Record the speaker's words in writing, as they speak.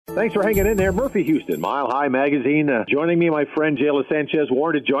Thanks for hanging in there. Murphy Houston, Mile High Magazine. Joining me, my friend Jayla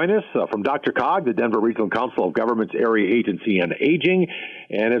Sanchez-Warren to join us from Dr. Cog, the Denver Regional Council of Governments Area Agency on Aging.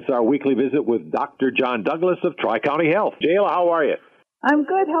 And it's our weekly visit with Dr. John Douglas of Tri-County Health. Jayla, how are you? I'm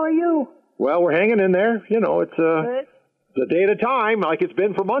good. How are you? Well, we're hanging in there. You know, it's a day at a time, like it's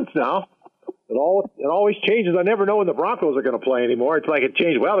been for months now. It always changes. I never know when the Broncos are going to play anymore. It's like it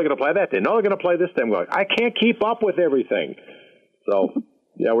changed. Well, they're going to play that day. No, they're going to play this time. I can't keep up with everything. So,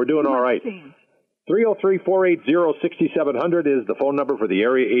 yeah, we're doing all right. 303-480-6700 is the phone number for the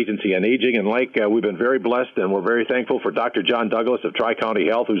Area Agency on Aging. And like we've been very blessed, and we're very thankful for Dr. John Douglas of Tri-County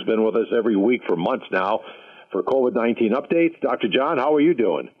Health, who's been with us every week for months now for COVID-19 updates. Dr. John, how are you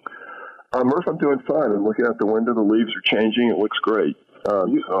doing? Murph, I'm doing fine. I'm looking out the window. The leaves are changing. It looks great.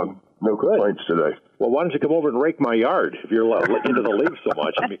 No complaints today. Well, why don't you come over and rake my yard if you're into the leaves so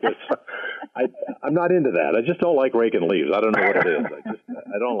much? Because I'm not into that. I just don't like raking leaves. I don't know what it is.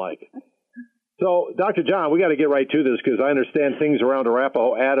 I don't like it. So, Dr. John, we got to get right to this because I understand things around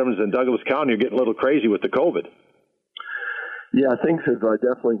Arapahoe, Adams, and Douglas County are getting a little crazy with the COVID. Yeah, things have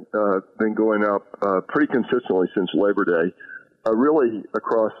definitely been going up pretty consistently since Labor Day, really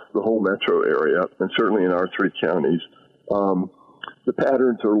across the whole metro area, and certainly in our three counties. The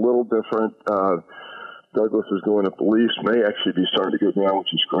patterns are a little different. Douglas is going up the least, may actually be starting to go down,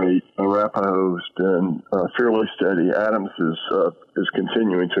 which is great. Arapahoe has been fairly steady. Adams is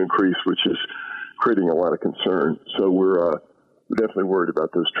continuing to increase, which is creating a lot of concern. So we're definitely worried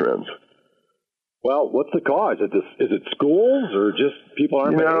about those trends. Well, what's the cause? Is it schools or just people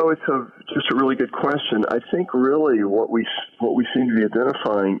aren't? It's just a really good question. I think really what we seem to be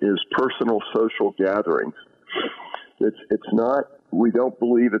identifying is personal social gatherings. It's not. We don't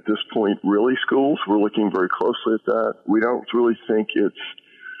believe at this point really schools. We're looking very closely at that. We don't really think it's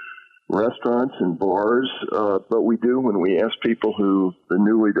restaurants and bars, but we do when we ask people who are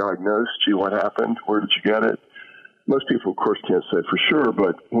newly diagnosed, gee, what happened? Where did you get it? Most people, of course, can't say for sure,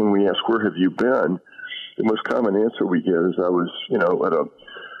 but when we ask, where have you been? The most common answer we get is I was, at a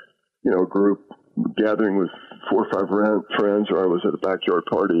group gathering with 4 or 5 friends, or I was at a backyard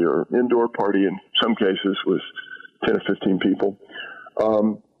party or indoor party in some cases with 10 or 15 people.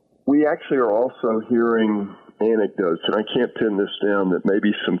 We actually are also hearing anecdotes, and I can't pin this down, that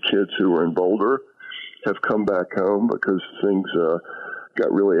maybe some kids who were in Boulder have come back home because things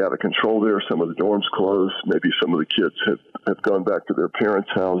got really out of control there. Some of the dorms closed. Maybe some of the kids have gone back to their parents'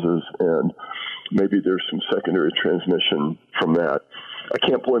 houses, and maybe there's some secondary transmission from that. I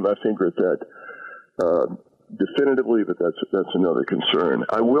can't point my finger at that definitively, but that's another concern.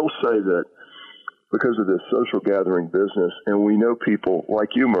 I will say that because of this social gathering business, and we know people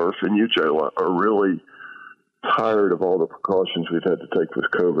like you, Murph, and you, Jayla, are really tired of all the precautions we've had to take with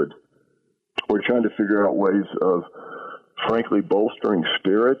COVID. We're trying to figure out ways of, frankly, bolstering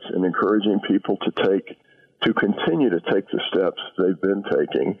spirits and encouraging people to continue to take the steps they've been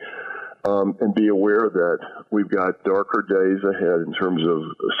taking, and be aware that we've got darker days ahead in terms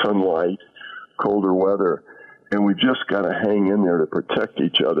of sunlight, colder weather, and we've just got to hang in there to protect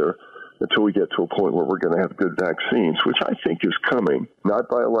each other until we get to a point where we're going to have good vaccines, which I think is coming, not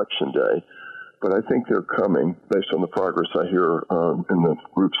by Election Day, but I think they're coming based on the progress I hear in the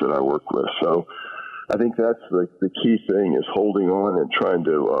groups that I work with. So I think that's the key thing, is holding on and trying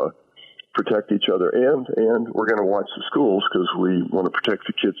to protect each other. And we're going to watch the schools because we want to protect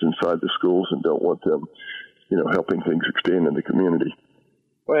the kids inside the schools and don't want them, helping things expand in the community.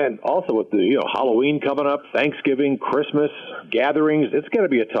 And also with the Halloween coming up, Thanksgiving, Christmas, gatherings, it's going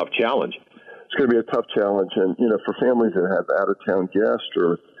to be a tough challenge. It's going to be a tough challenge. And, for families that have out-of-town guests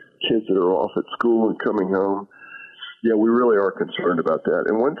or kids that are off at school and coming home, yeah, we really are concerned about that.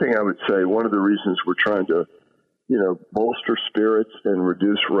 And one thing I would say, one of the reasons we're trying to, bolster spirits and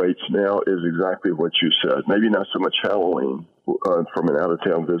reduce rates now is exactly what you said. Maybe not so much Halloween from an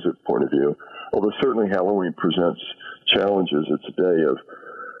out-of-town visit point of view, although certainly Halloween presents challenges.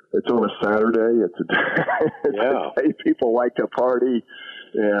 It's on a Saturday. It's a day people like to party,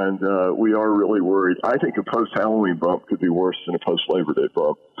 and we are really worried. I think a post-Halloween bump could be worse than a post-Labor Day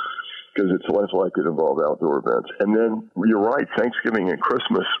bump because it's less likely to involve outdoor events. And then you're right, Thanksgiving and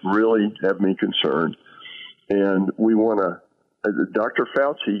Christmas really have me concerned. And we want to, Dr.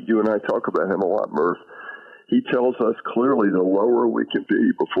 Fauci, you and I talk about him a lot, Murph. He tells us clearly the lower we can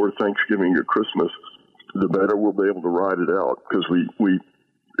be before Thanksgiving or Christmas, the better we'll be able to ride it out, because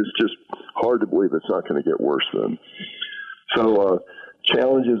it's just hard to believe it's not going to get worse then. So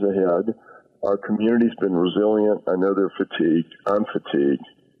challenges ahead. Our community's been resilient. I know they're fatigued. I'm fatigued.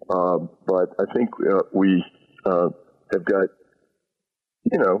 But I think we have got,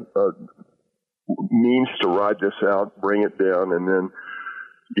 means to ride this out, bring it down, and then,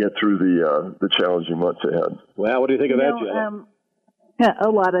 get through the challenging months ahead. Well, what do you think of that, Jill? Yeah, a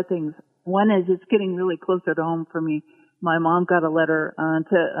lot of things. One is it's getting really closer to home for me. My mom got a letter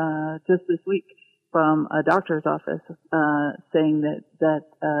just this week from a doctor's office saying that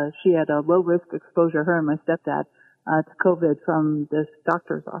she had a low-risk exposure, her and my stepdad, to COVID from this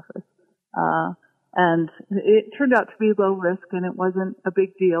doctor's office. And it turned out to be low risk, and it wasn't a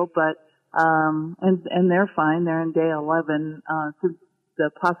big deal, but and they're fine. They're in day 11 since the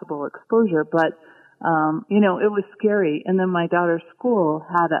possible exposure, but it was scary. And then my daughter's school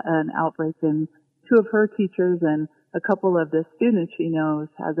had an outbreak, and two of her teachers and a couple of the students she knows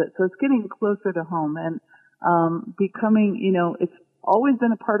has it. So it's getting closer to home and becoming, it's always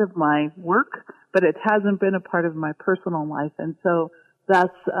been a part of my work, but it hasn't been a part of my personal life. And so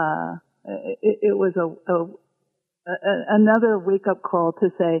that's it was another wake-up call to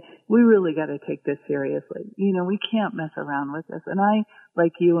say, we really got to take this seriously. We can't mess around with this. And I,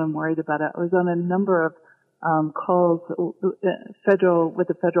 like you, am worried about it. I was on a number of calls with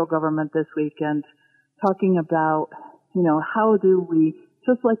the federal government this week and talking about, how do we,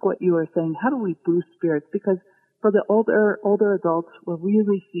 just like what you were saying, how do we boost spirits? Because for the older adults, we're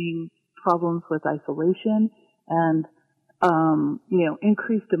really seeing problems with isolation and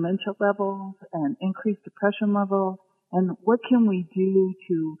increased dementia levels and increased depression levels. And what can we do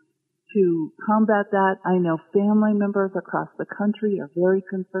to combat that? I know family members across the country are very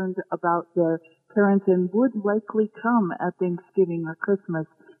concerned about their parents and would likely come at Thanksgiving or Christmas,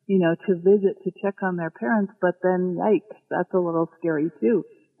 to visit, to check on their parents. But then, yikes, that's a little scary too.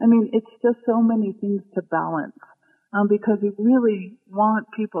 I mean, it's just so many things to balance. Because we really want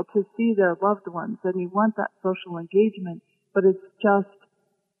people to see their loved ones and we want that social engagement, but it's just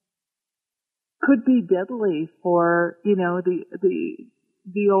could be deadly for,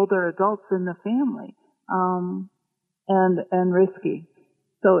 the older adults in the family, and risky.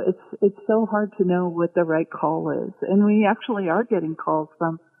 So it's so hard to know what the right call is. And we actually are getting calls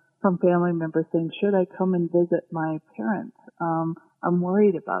from family members saying, should I come and visit my parents? I'm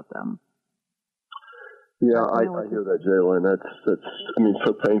worried about them. Yeah, I hear that, Jayla, and that's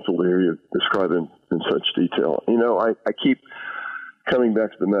so painful to hear you describe it in such detail. I keep coming back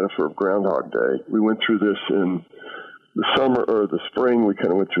to the metaphor of Groundhog Day. We went through this in the summer or the spring. We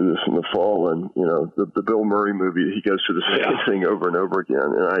kind of went through this in the fall, and the Bill Murray movie, he goes through the same thing over and over again.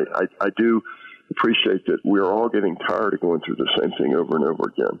 And I do appreciate that we are all getting tired of going through the same thing over and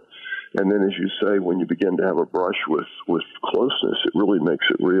over again. And then, as you say, when you begin to have a brush with closeness, it really makes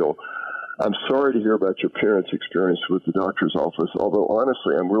it real. I'm sorry to hear about your parents' experience with the doctor's office, although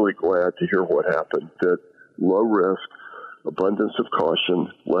honestly, I'm really glad to hear what happened, that low risk, abundance of caution,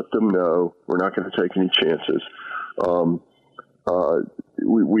 let them know we're not going to take any chances.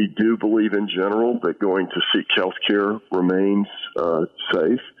 We do believe in general that going to seek health care remains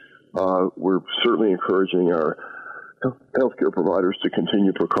safe. We're certainly encouraging our healthcare providers to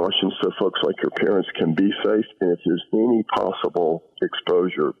continue precautions so folks like your parents can be safe. And if there's any possible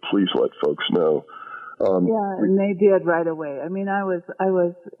exposure, please let folks know. And they did right away. I mean, I was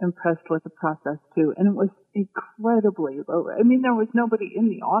impressed with the process too, and it was incredibly low. I mean, there was nobody in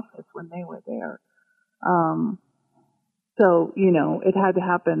the office when they were there. So, it had to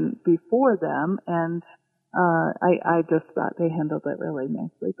happen before them, and I just thought they handled it really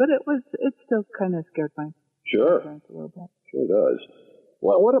nicely. But it still kind of scared my parents a little bit. Sure does.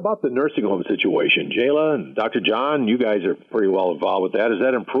 Well, what about the nursing home situation? Jayla and Dr. John, you guys are pretty well involved with that. Is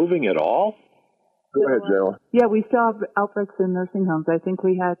that improving at all? Go ahead, Jayla. Yeah, we still have outbreaks in nursing homes. I think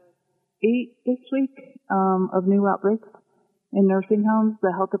we had 8 this week of new outbreaks in nursing homes.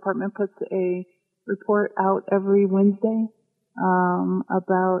 The health department puts a report out every Wednesday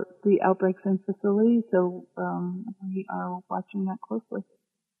about the outbreaks in facilities, so we are watching that closely.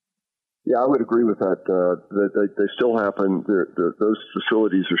 Yeah, I would agree with that. They still happen. Those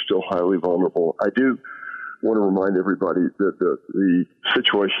facilities are still highly vulnerable. I do want to remind everybody that the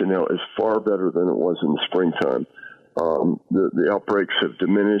situation now is far better than it was in the springtime. The outbreaks have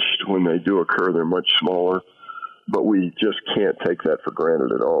diminished. When they do occur, they're much smaller. But we just can't take that for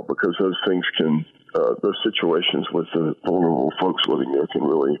granted at all, because those things those situations with the vulnerable folks living there can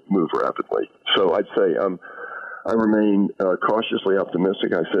really move rapidly. So I'd say I remain cautiously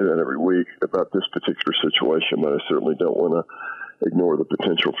optimistic. I say that every week about this particular situation, but I certainly don't want to ignore the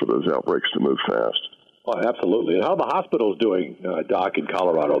potential for those outbreaks to move fast. Oh, absolutely. And how are the hospitals doing, Doc, in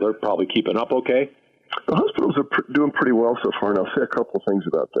Colorado? They're probably keeping up okay? The hospitals are doing pretty well so far, and I'll say a couple of things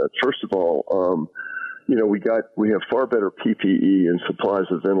about that. First of all, we have far better PPE and supplies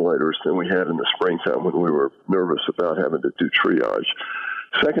of ventilators than we had in the springtime when we were nervous about having to do triage.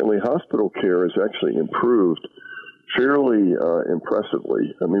 Secondly, hospital care has actually improved fairly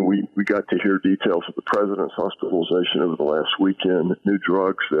impressively. I mean, we got to hear details of the president's hospitalization over the last weekend, new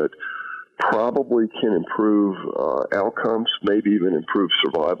drugs that probably can improve outcomes, maybe even improve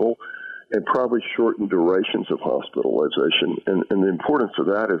survival, and probably shorten durations of hospitalization. And the importance of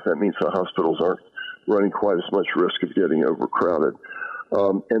that is that means the hospitals aren't running quite as much risk of getting overcrowded.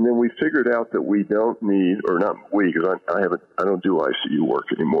 And then we figured out that we don't need, or not we, because I don't do ICU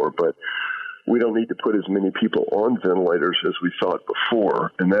work anymore, but we don't need to put as many people on ventilators as we thought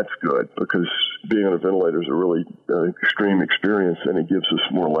before, and that's good because being on a ventilator is a really extreme experience, and it gives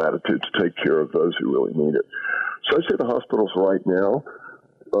us more latitude to take care of those who really need it. So I'd say the hospitals right now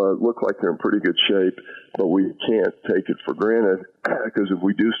look like they're in pretty good shape, but we can't take it for granted because if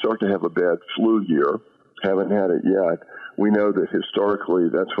we do start to have a bad flu year, haven't had it yet, we know that historically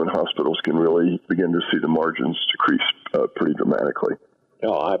that's when hospitals can really begin to see the margins decrease pretty dramatically.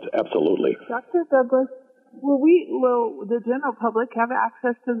 Oh, absolutely. Dr. Douglas, will the general public have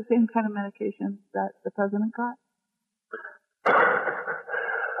access to the same kind of medications that the president got?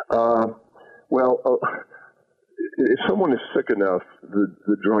 If someone is sick enough,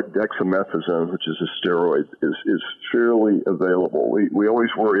 the drug dexamethasone, which is a steroid, is fairly available. We always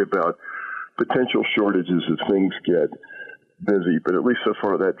worry about potential shortages if things get busy, but at least so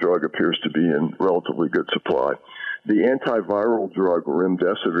far that drug appears to be in relatively good supply. The antiviral drug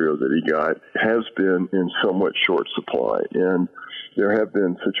remdesivir that he got has been in somewhat short supply, and there have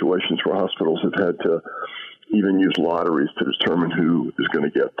been situations where hospitals have had to even use lotteries to determine who is going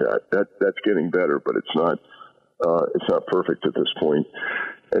to get that. That's getting better, but it's not perfect at this point.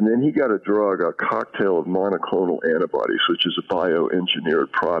 And then he got a drug, a cocktail of monoclonal antibodies, which is a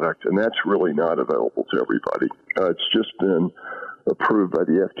bioengineered product, and that's really not available to everybody. It's just been approved by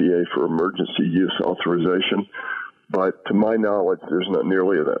the FDA for emergency use authorization. But to my knowledge, there's not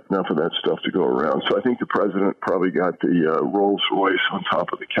nearly enough of that stuff to go around. So I think the president probably got the Rolls Royce on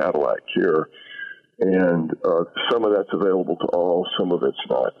top of the Cadillac here. And some of that's available to all, some of it's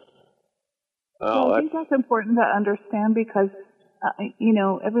not. I think that's important to understand because,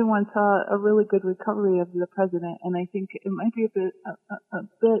 everyone saw a really good recovery of the president. And I think it might be a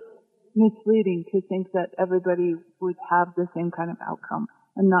bit misleading to think that everybody would have the same kind of outcome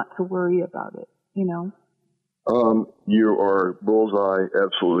and not to worry about it, You are bullseye,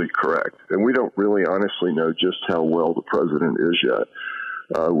 absolutely correct. And we don't really honestly know just how well the president is yet.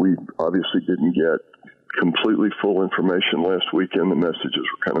 We obviously didn't get completely full information last weekend. The messages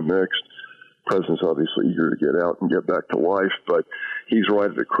were kind of mixed. The president's obviously eager to get out and get back to life, but he's right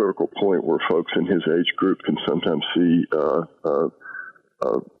at a critical point where folks in his age group can sometimes see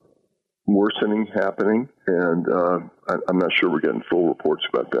worsening happening. And I'm not sure we're getting full reports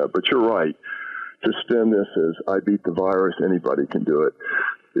about that. But you're right. To spin this as I beat the virus, anybody can do it,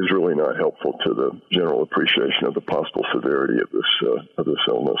 is really not helpful to the general appreciation of the possible severity of this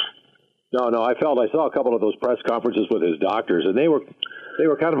illness. No, I saw a couple of those press conferences with his doctors, and they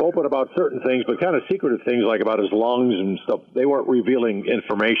were kind of open about certain things, but kind of secretive things like about his lungs and stuff. They weren't revealing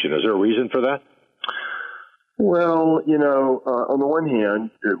information. Is there a reason for that? Well, on the one hand,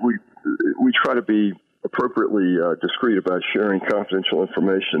 we try to be appropriately discreet about sharing confidential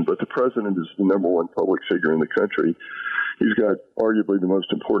information, but the president is the number one public figure in the country. He's got arguably the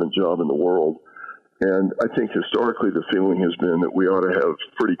most important job in the world. And I think historically the feeling has been that we ought to have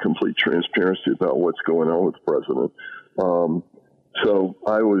pretty complete transparency about what's going on with the president. So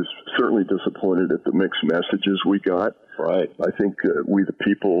I was certainly disappointed at the mixed messages we got. Right. I think we, the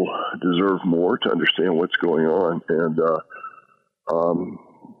people, deserve more to understand what's going on. And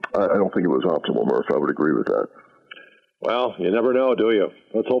I don't think it was optimal, Murph. I would agree with that. Well, you never know, do you?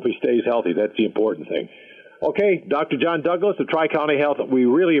 Let's hope he stays healthy. That's the important thing. Okay, Dr. John Douglas of Tri-County Health, we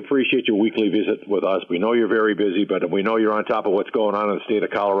really appreciate your weekly visit with us. We know you're very busy, but we know you're on top of what's going on in the state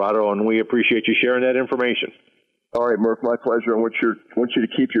of Colorado, and we appreciate you sharing that information. All right, Murph, my pleasure. I want you to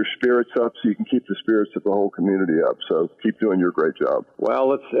keep your spirits up so you can keep the spirits of the whole community up. So keep doing your great job. Well,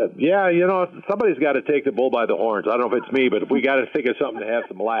 let's, somebody's got to take the bull by the horns. I don't know if it's me, but we got to think of something to have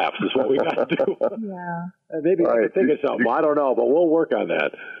some laughs is what we got to do. Yeah. Maybe I can think of something. I don't know, but we'll work on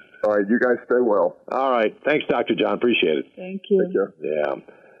that. All right, you guys stay well. All right. Thanks, Dr. John. Appreciate it. Thank you. Take care. Yeah.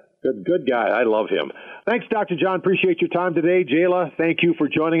 Good guy. I love him. Thanks, Dr. John. Appreciate your time today. Jayla, thank you for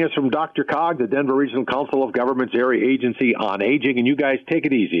joining us from DRCOG, the Denver Regional Council of Governments Area Agency on Aging. And you guys take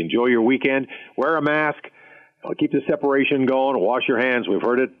it easy. Enjoy your weekend. Wear a mask. Keep the separation going. Wash your hands. We've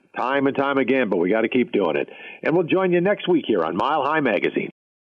heard it time and time again, but we got to keep doing it. And we'll join you next week here on Mile High Magazine.